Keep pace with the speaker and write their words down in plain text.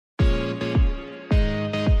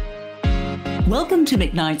Welcome to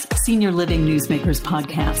McKnight's Senior Living Newsmakers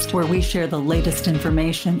podcast, where we share the latest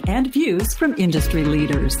information and views from industry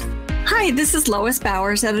leaders. Hi, this is Lois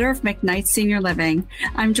Bowers, editor of McKnight Senior Living.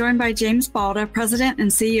 I'm joined by James Balda, president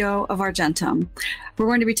and CEO of Argentum. We're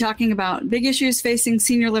going to be talking about big issues facing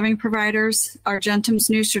senior living providers, Argentum's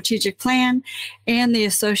new strategic plan, and the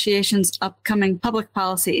association's upcoming Public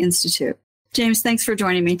Policy Institute. James, thanks for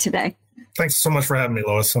joining me today. Thanks so much for having me,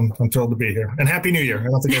 Lois. I'm thrilled to be here. And Happy New Year. I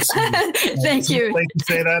don't think I've seen you. Thank you. Late to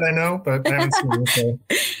say that, I know, but I haven't seen you. So.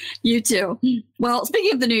 You too. Well,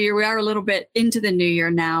 speaking of the new year, we are a little bit into the new year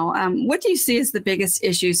now. What do you see as the biggest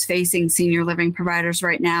issues facing senior living providers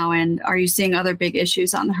right now? And are you seeing other big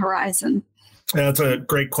issues on the horizon? That's a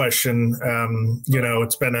great question.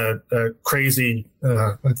 It's been a crazy,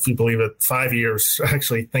 if you believe it, 5 years,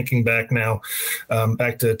 actually thinking back now,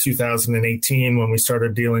 back to 2018 when we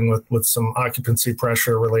started dealing with some occupancy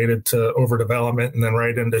pressure related to overdevelopment, and then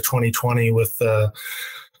right into 2020 with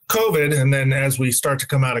COVID. And then as we start to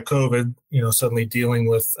come out of COVID, suddenly dealing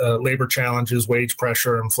with labor challenges, wage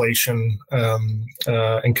pressure, inflation,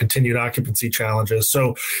 and continued occupancy challenges.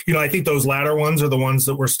 So, I think those latter ones are the ones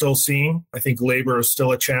that we're still seeing. I think labor is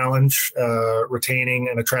still a challenge. Retaining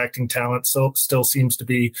and attracting talent still seems to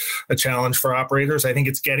be a challenge for operators. I think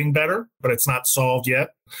it's getting better, but it's not solved yet.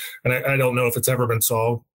 And I don't know if it's ever been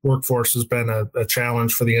solved. Workforce has been a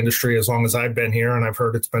challenge for the industry as long as I've been here, and I've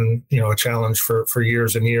heard it's been a challenge for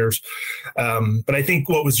years and years. But I think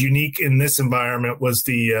what was unique in this environment was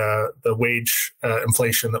the wage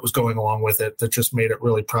inflation that was going along with it that just made it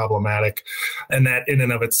really problematic, and that in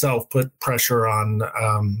and of itself put pressure on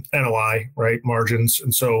NOI, right, margins.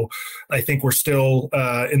 And so I think we're still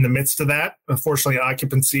in the midst of that. Unfortunately,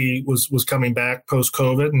 occupancy was coming back post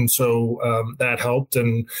COVID, and so that helped,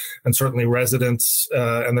 and certainly residents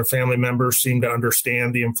and their family members seem to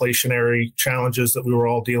understand the inflationary challenges that we were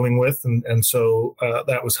all dealing with. And so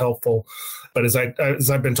that was helpful. But as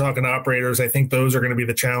I've been talking to operators, I think those are going to be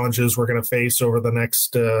the challenges we're going to face over the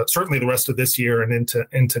next, certainly the rest of this year and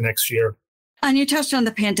into next year. And you touched on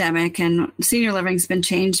the pandemic, and senior living's been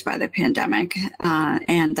changed by the pandemic.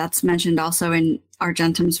 And that's mentioned also in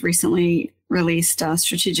Argentum's recently released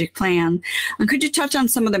strategic plan. And could you touch on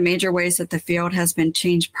some of the major ways that the field has been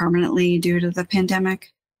changed permanently due to the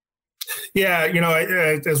pandemic? Yeah,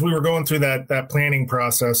 as we were going through that planning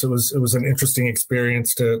process, it was an interesting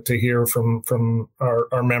experience to hear from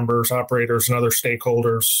our members, operators, and other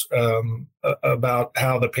stakeholders about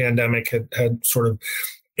how the pandemic had sort of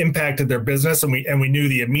impacted their business, and we knew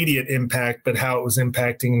the immediate impact, but how it was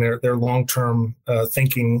impacting their long-term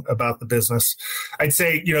thinking about the business. I'd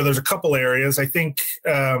say, there's a couple areas. I think,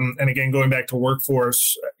 and again, going back to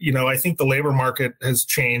workforce, I think the labor market has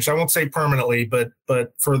changed. I won't say permanently, but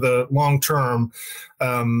for the long term,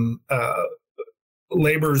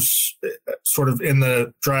 labor's sort of in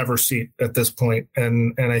the driver's seat at this point.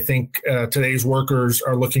 And I think today's workers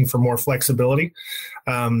are looking for more flexibility.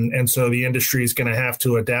 And so the industry is going to have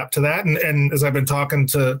to adapt to that. And as I've been talking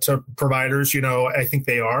to providers, I think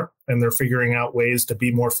they are, and they're figuring out ways to be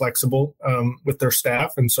more flexible with their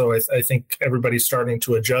staff. And so I think everybody's starting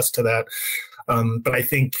to adjust to that. But I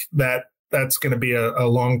think that's going to be a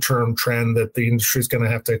long-term trend that the industry is going to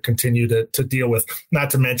have to continue to deal with, not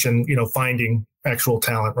to mention, finding actual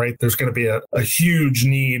talent, right? There's going to be a huge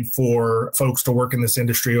need for folks to work in this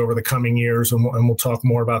industry over the coming years. And we'll talk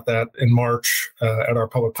more about that in March at our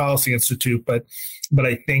Public Policy Institute. But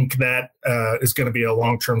I think that is going to be a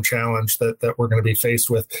long-term challenge that we're going to be faced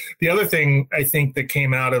with. The other thing I think that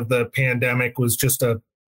came out of the pandemic was just a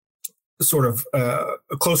sort of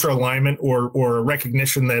a closer alignment or a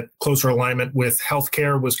recognition that closer alignment with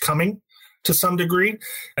healthcare was coming to some degree,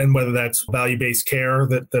 and whether that's value-based care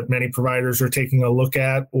that many providers are taking a look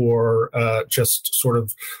at, or just sort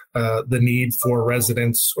of the need for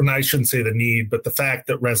residents, or I shouldn't say the need, but the fact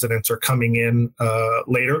that residents are coming in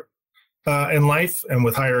later in life and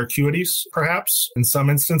with higher acuities, perhaps in some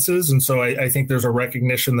instances. And so I think there's a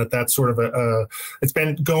recognition that that's sort of it's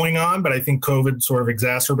been going on, but I think COVID sort of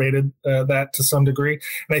exacerbated that to some degree.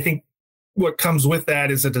 And I think what comes with that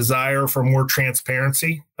is a desire for more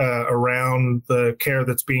transparency around the care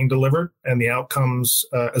that's being delivered and the outcomes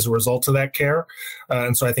as a result of that care.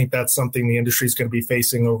 And so I think that's something the industry is going to be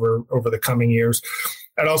facing over the coming years.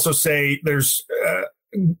 I'd also say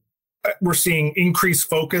we're seeing increased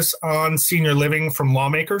focus on senior living from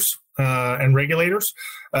lawmakers and regulators.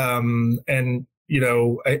 And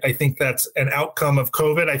I think that's an outcome of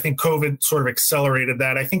COVID. I think COVID sort of accelerated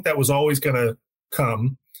that. I think that was always going to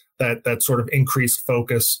come. that sort of increased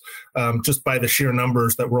focus just by the sheer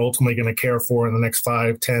numbers that we're ultimately going to care for in the next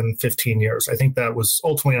 5, 10, 15 years. I think that was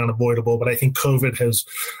ultimately unavoidable, but I think COVID has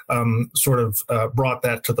sort of brought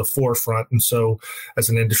that to the forefront. And so as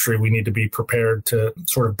an industry, we need to be prepared to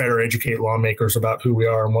sort of better educate lawmakers about who we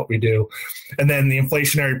are and what we do. And then the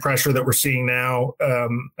inflationary pressure that we're seeing now,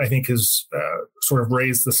 I think has sort of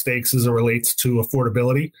raised the stakes as it relates to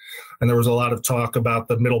affordability. And there was a lot of talk about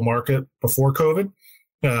the middle market before COVID.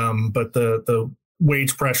 But the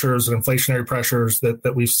wage pressures and inflationary pressures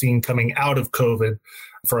that we've seen coming out of COVID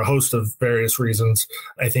for a host of various reasons,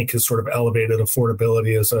 I think has sort of elevated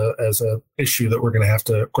affordability as a issue that we're going to have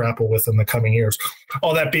to grapple with in the coming years.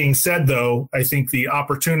 All that being said, though, I think the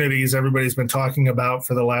opportunities everybody's been talking about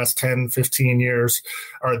for the last 10, 15 years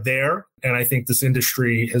are there. And I think this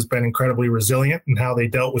industry has been incredibly resilient in how they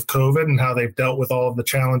dealt with COVID and how they've dealt with all of the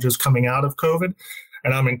challenges coming out of COVID.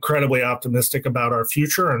 And I'm incredibly optimistic about our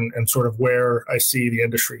future and sort of where I see the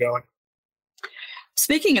industry going.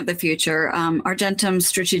 Speaking of the future, Argentum's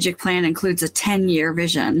strategic plan includes a 10-year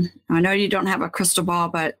vision. I know you don't have a crystal ball,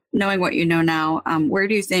 but knowing what you know now, where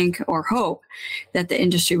do you think or hope that the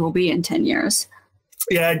industry will be in 10 years?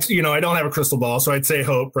 Yeah, I don't have a crystal ball, so I'd say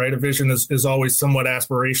hope, right? A vision is always somewhat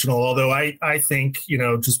aspirational, although I think,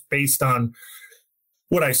 just based on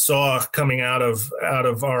what I saw coming out of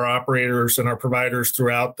our operators and our providers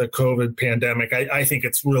throughout the COVID pandemic, I think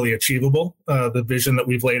it's really achievable, the vision that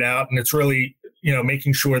we've laid out. And it's really,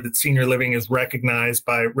 making sure that senior living is recognized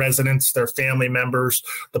by residents, their family members,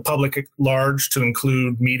 the public at large, to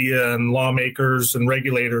include media and lawmakers and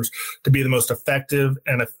regulators, to be the most effective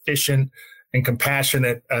and efficient and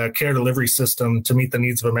compassionate care delivery system to meet the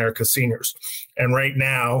needs of America's seniors. And right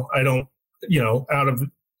now, I don't,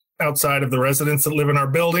 outside of the residents that live in our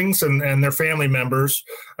buildings and their family members,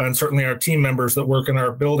 and certainly our team members that work in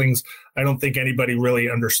our buildings, I don't think anybody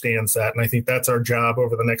really understands that. And I think that's our job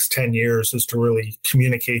over the next 10 years, is to really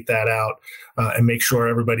communicate that out and make sure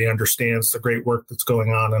everybody understands the great work that's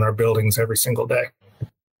going on in our buildings every single day.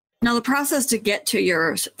 Now, the process to get to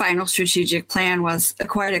your final strategic plan was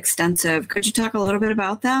quite extensive. Could you talk a little bit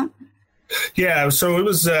about that? Yeah, so it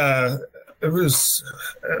was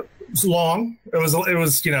long. It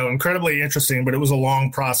was incredibly interesting, but it was a long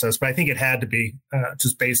process. But I think it had to be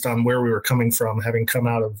just based on where we were coming from, having come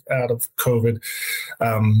out of COVID,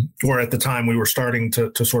 or at the time we were starting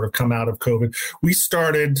to sort of come out of COVID.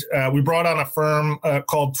 We brought on a firm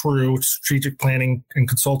called Peru, strategic planning and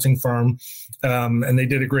consulting firm, and they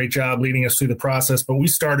did a great job leading us through the process. But we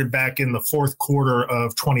started back in the fourth quarter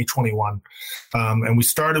of 2021, and we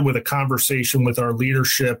started with a conversation with our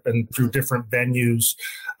leadership and through different venues.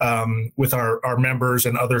 With our members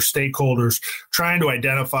and other stakeholders, trying to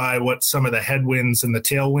identify what some of the headwinds and the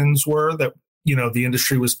tailwinds were that, the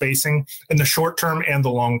industry was facing in the short term and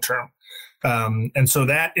the long term. And so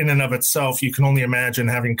that in and of itself, you can only imagine,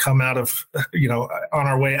 having come out of, on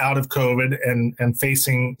our way out of COVID and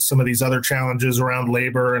facing some of these other challenges around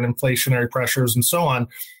labor and inflationary pressures and so on.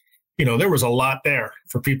 There was a lot there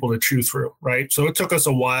for people to chew through, right? So it took us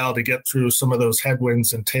a while to get through some of those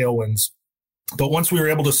headwinds and tailwinds. But once we were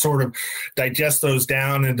able to sort of digest those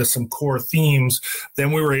down into some core themes,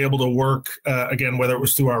 then we were able to work, again, whether it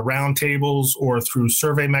was through our roundtables or through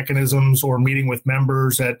survey mechanisms or meeting with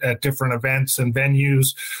members at different events and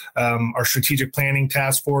venues, our strategic planning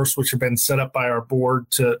task force, which had been set up by our board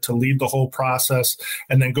to lead the whole process,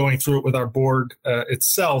 and then going through it with our board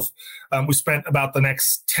itself. We spent about the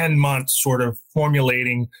next 10 months sort of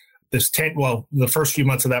formulating the first few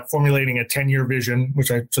months of that, formulating a 10-year vision, which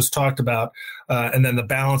I just talked about, and then the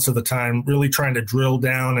balance of the time really trying to drill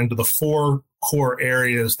down into the 4 core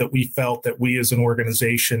areas that we felt that we as an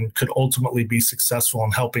organization could ultimately be successful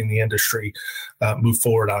in helping the industry move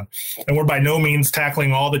forward on. And we're by no means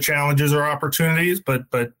tackling all the challenges or opportunities, but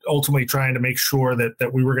ultimately trying to make sure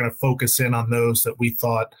that we were going to focus in on those that we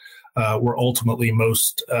thought were ultimately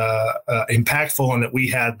most impactful and that we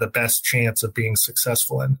had the best chance of being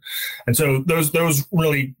successful in. And so those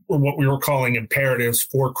really were what we were calling imperatives,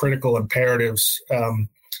 4 critical imperatives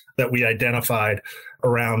that we identified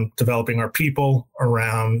around developing our people,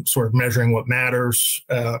 around sort of measuring what matters,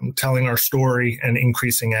 telling our story, and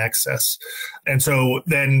increasing access. And so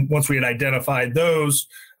then once we had identified those,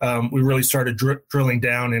 we really started drilling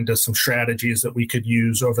down into some strategies that we could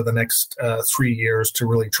use over the next 3 years to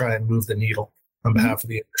really try and move the needle on behalf of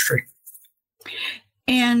the industry.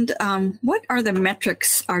 And what are the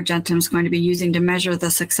metrics Argentum's going to be using to measure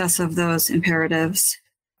the success of those imperatives?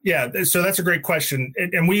 Yeah, so that's a great question.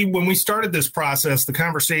 And when we started this process, the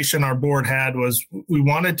conversation our board had was we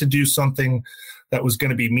wanted to do something that was going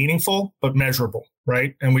to be meaningful but measurable,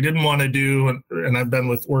 right? And we didn't want to do, and I've been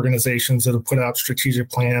with organizations that have put out strategic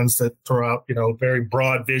plans that throw out, very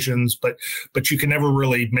broad visions, but you can never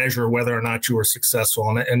really measure whether or not you were successful.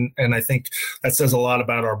 And I think that says a lot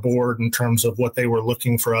about our board in terms of what they were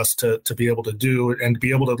looking for us to be able to do and to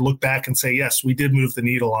be able to look back and say, yes, we did move the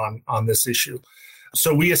needle on this issue.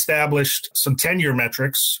 So we established some 10-year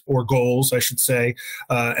metrics or goals, I should say,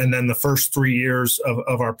 and then the first 3 years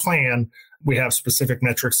of our plan, we have specific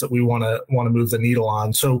metrics that we want to move the needle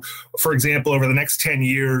on. So, for example, over the next 10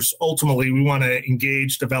 years, ultimately, we want to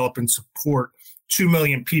engage, develop, and support 2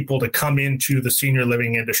 million people to come into the senior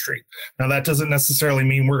living industry. Now, that doesn't necessarily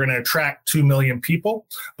mean we're going to attract 2 million people,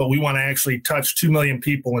 but we want to actually touch 2 million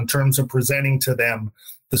people in terms of presenting to them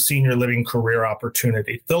the senior living career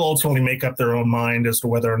opportunity. They'll ultimately make up their own mind as to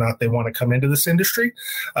whether or not they want to come into this industry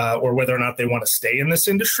or whether or not they want to stay in this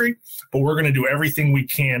industry. But we're going to do everything we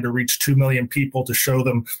can to reach 2 million people to show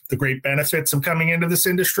them the great benefits of coming into this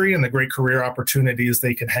industry and the great career opportunities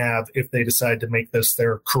they can have if they decide to make this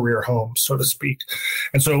their career home, so to speak.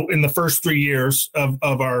 And so in the first 3 years of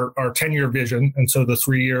our 10-year vision, and so the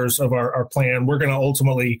 3 years of our plan, we're going to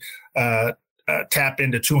ultimately tap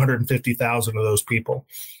into 250,000 of those people.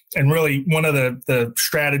 And really, one of the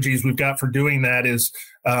strategies we've got for doing that is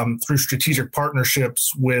through strategic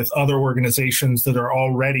partnerships with other organizations that are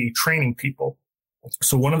already training people.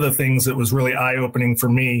 So one of the things that was really eye-opening for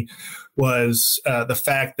me was the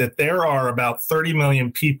fact that there are about 30 million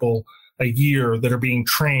people a year that are being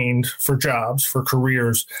trained for jobs, for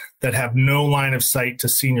careers that have no line of sight to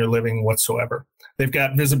senior living whatsoever. They've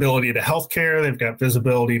got visibility to healthcare, they've got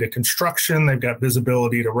visibility to construction, they've got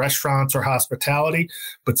visibility to restaurants or hospitality,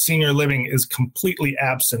 but senior living is completely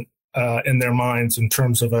absent in their minds in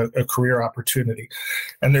terms of a career opportunity.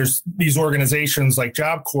 And there's these organizations like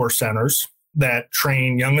Job Corps centers that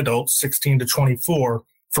train young adults, 16 to 24,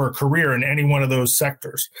 for a career in any one of those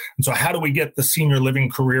sectors. And so how do we get the senior living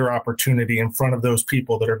career opportunity in front of those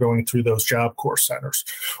people that are going through those Job Corps centers?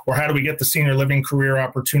 Or how do we get the senior living career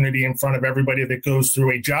opportunity in front of everybody that goes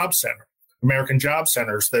through a job center, American Job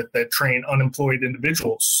Centers that train unemployed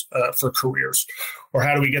individuals for careers? Or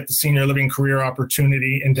how do we get the senior living career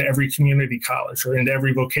opportunity into every community college or into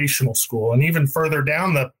every vocational school, and even further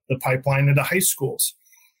down the pipeline into high schools?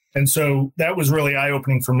 And so that was really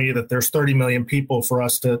eye-opening for me that there's 30 million people for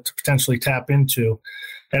us to potentially tap into.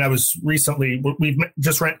 And we've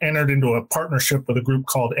just entered into a partnership with a group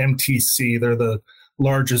called MTC. They're the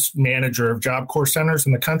largest manager of Job Corps centers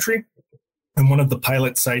in the country. And one of the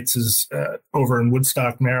pilot sites is over in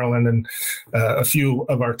Woodstock, Maryland. And a few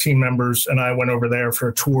of our team members and I went over there for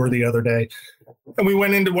a tour the other day. And we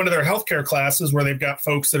went into one of their healthcare classes where they've got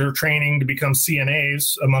folks that are training to become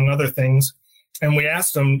CNAs, among other things. And we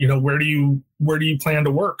asked them, where do you plan to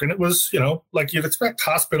work? And it was, like you'd expect,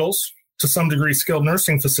 hospitals, to some degree skilled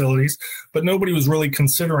nursing facilities, but nobody was really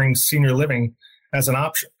considering senior living as an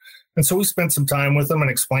option. And so we spent some time with them and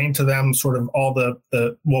explained to them sort of all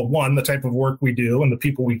the type of work we do and the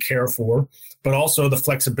people we care for, but also the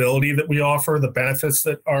flexibility that we offer, the benefits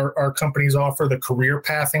that our companies offer, the career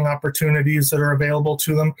pathing opportunities that are available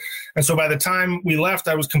to them. And so by the time we left,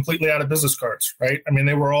 I was completely out of business cards, right? I mean,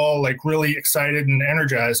 they were all like really excited and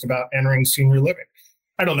energized about entering senior living.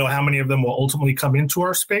 I don't know how many of them will ultimately come into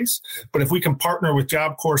our space, but if we can partner with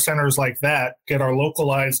Job Corps centers like that, get our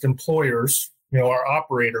localized employers, our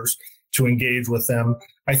operators, to engage with them,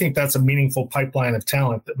 I think that's a meaningful pipeline of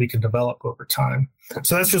talent that we can develop over time.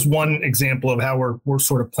 So that's just one example of how we're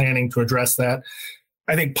sort of planning to address that.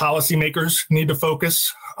 I think policymakers need to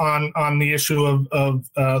focus on the issue of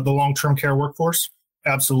the long-term care workforce.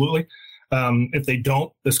 Absolutely. If they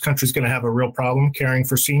don't, this country's going to have a real problem caring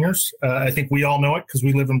for seniors. I think we all know it because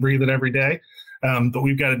we live and breathe it every day. But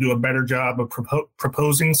we've got to do a better job of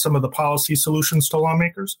proposing some of the policy solutions to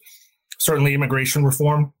lawmakers. Certainly immigration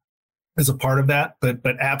reform is a part of that,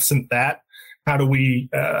 but absent that, how do we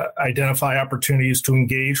identify opportunities to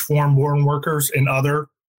engage foreign-born workers in other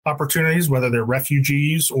opportunities, whether they're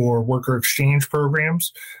refugees or worker exchange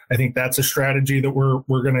programs? I think that's a strategy that we're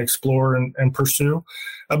going to explore and pursue.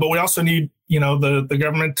 But we also need, the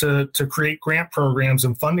government to create grant programs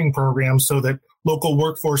and funding programs so that local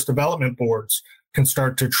workforce development boards can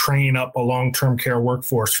start to train up a long-term care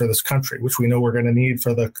workforce for this country, which we know we're going to need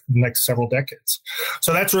for the next several decades.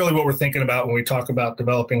 So that's really what we're thinking about when we talk about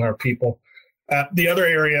developing our people. The other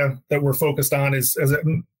area that we're focused on is, as I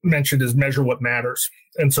mentioned, is measure what matters.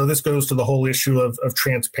 And so this goes to the whole issue of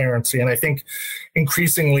transparency. And I think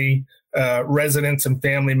increasingly residents and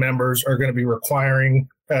family members are going to be requiring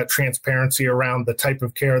transparency around the type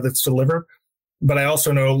of care that's delivered. But I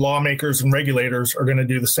also know lawmakers and regulators are going to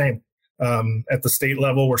do the same. At the state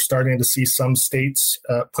level, we're starting to see some states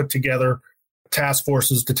put together task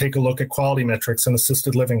forces to take a look at quality metrics in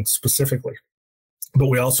assisted living specifically. But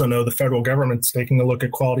we also know the federal government's taking a look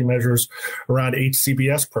at quality measures around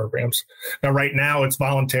HCBS programs. Now, right now, it's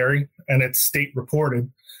voluntary and it's state reported,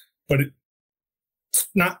 but it's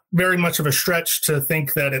not very much of a stretch to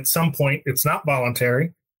think that at some point it's not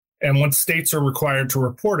voluntary. And once states are required to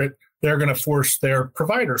report it, they're going to force their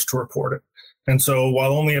providers to report it. And so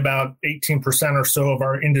while only about 18% or so of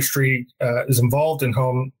our industry is involved in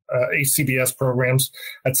home HCBS programs,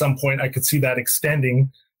 at some point I could see that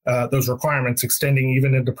extending, those requirements extending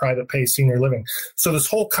even into private pay senior living. So this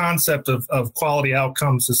whole concept of quality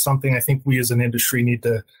outcomes is something I think we as an industry need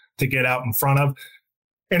to get out in front of.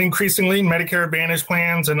 And increasingly, Medicare Advantage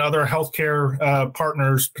plans and other healthcare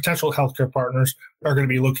partners, potential healthcare partners, are going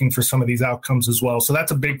to be looking for some of these outcomes as well. So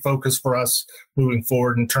that's a big focus for us moving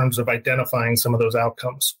forward in terms of identifying some of those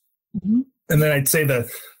outcomes. Mm-hmm. And then I'd say the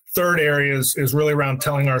third area is really around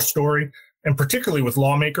telling our story, and particularly with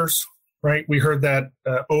lawmakers, right? We heard that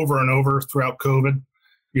over and over throughout COVID.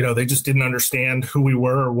 They just didn't understand who we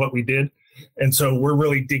were or what we did. And so we're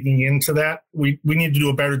really digging into that. We need to do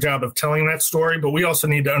a better job of telling that story, but we also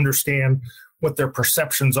need to understand what their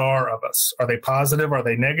perceptions are of us. Are they positive? Are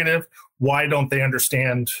they negative? Why don't they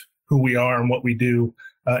understand who we are and what we do?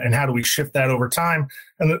 And how do we shift that over time?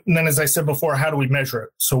 And then, as I said before, how do we measure it?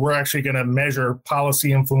 So we're actually going to measure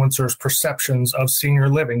policy influencers' perceptions of senior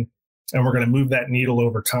living, and we're going to move that needle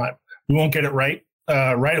over time. We won't get it right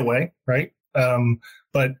away, right?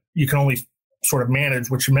 But you can only sort of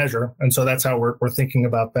manage what you measure. And so that's how we're thinking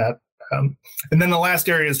about that. And then the last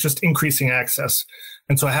area is just increasing access.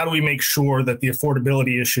 And so how do we make sure that the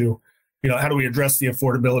affordability issue, how do we address the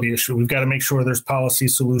affordability issue? We've got to make sure there's policy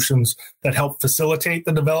solutions that help facilitate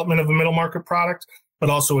the development of a middle market product,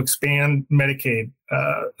 but also expand Medicaid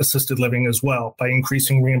assisted living as well by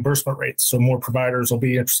increasing reimbursement rates. So more providers will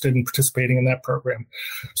be interested in participating in that program.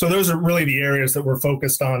 So those are really the areas that we're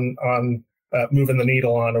focused on moving the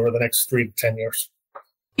needle on over the next 3 to 10 years.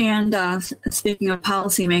 And speaking of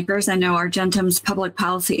policymakers, I know Argentum's Public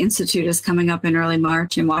Policy Institute is coming up in early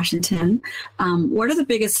March in Washington. What are the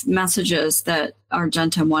biggest messages that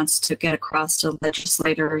Argentum wants to get across to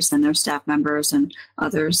legislators and their staff members and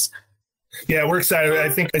others? Yeah, we're excited. I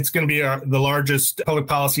think it's going to be the largest public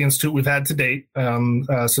policy institute we've had to date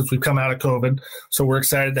since we've come out of COVID. So we're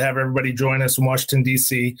excited to have everybody join us in Washington,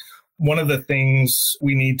 D.C. One of the things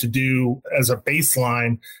we need to do as a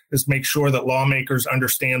baseline is make sure that lawmakers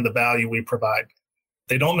understand the value we provide.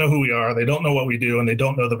 They don't know who we are, they don't know what we do, and they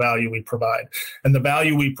don't know the value we provide. And the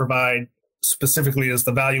value we provide specifically is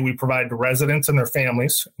the value we provide to residents and their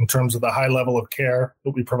families in terms of the high level of care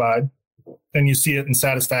that we provide. And you see it in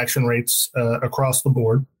satisfaction rates across the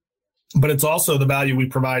board. But it's also the value we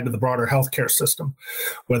provide to the broader healthcare system,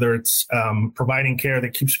 whether it's providing care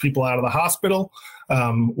that keeps people out of the hospital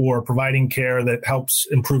or providing care that helps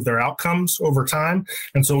improve their outcomes over time.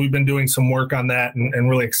 And so we've been doing some work on that and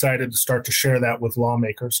really excited to start to share that with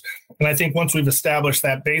lawmakers. And I think once we've established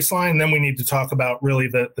that baseline, then we need to talk about really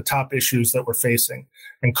the top issues that we're facing.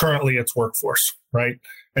 And currently it's workforce, right?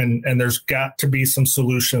 And there's got to be some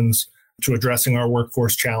solutions to addressing our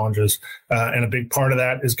workforce challenges. And a big part of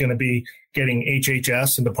that is going to be getting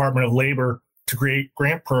HHS and Department of Labor to create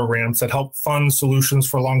grant programs that help fund solutions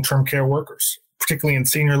for long-term care workers, particularly in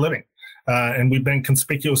senior living. And we've been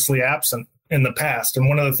conspicuously absent in the past. And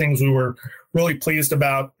one of the things we were really pleased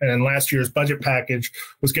about in last year's budget package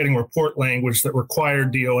was getting report language that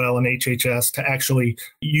required DOL and HHS to actually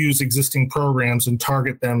use existing programs and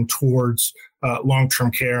target them towards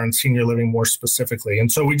long-term care and senior living more specifically.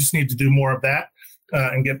 And so we just need to do more of that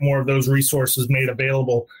and get more of those resources made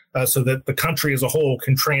available so that the country as a whole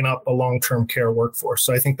can train up a long-term care workforce.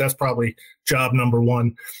 So I think that's probably job number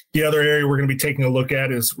one. The other area we're going to be taking a look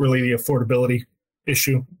at is really the affordability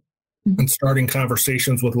issue and starting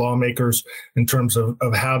conversations with lawmakers in terms of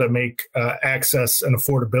how to make access and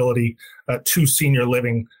affordability to senior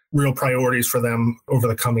living real priorities for them over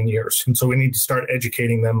the coming years. And so we need to start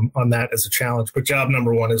educating them on that as a challenge. But job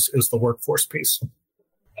number one is the workforce piece.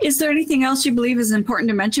 Is there anything else you believe is important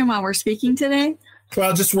to mention while we're speaking today?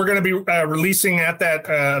 Well, we're going to be releasing at that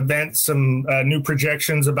event some new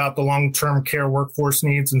projections about the long-term care workforce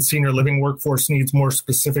needs and senior living workforce needs more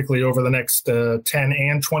specifically over the next 10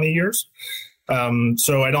 and 20 years.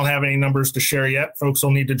 So I don't have any numbers to share yet. Folks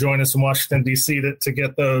will need to join us in Washington, D.C. to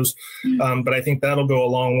get those. But I think that'll go a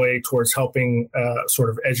long way towards helping sort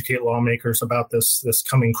of educate lawmakers about this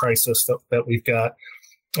coming crisis that we've got.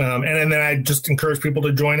 And then I just encourage people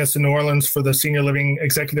to join us in New Orleans for the Senior Living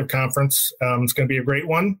Executive Conference. It's going to be a great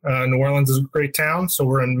one. New Orleans is a great town, so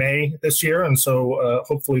we're in May this year, and so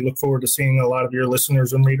hopefully look forward to seeing a lot of your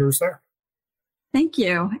listeners and readers there. Thank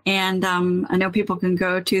you. And I know people can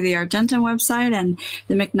go to the Argentum website and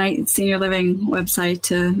the McKnight Senior Living website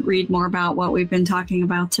to read more about what we've been talking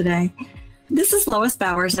about today. This is Lois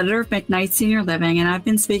Bowers, editor of McKnight Senior Living, and I've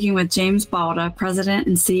been speaking with James Balda, president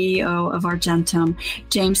and CEO of Argentum.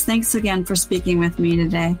 James, thanks again for speaking with me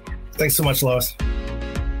today. Thanks so much, Lois.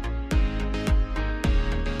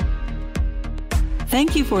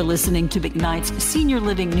 Thank you for listening to McKnight's Senior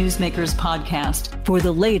Living Newsmakers podcast. For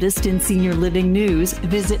the latest in senior living news,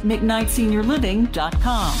 visit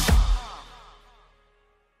McKnightSeniorLiving.com.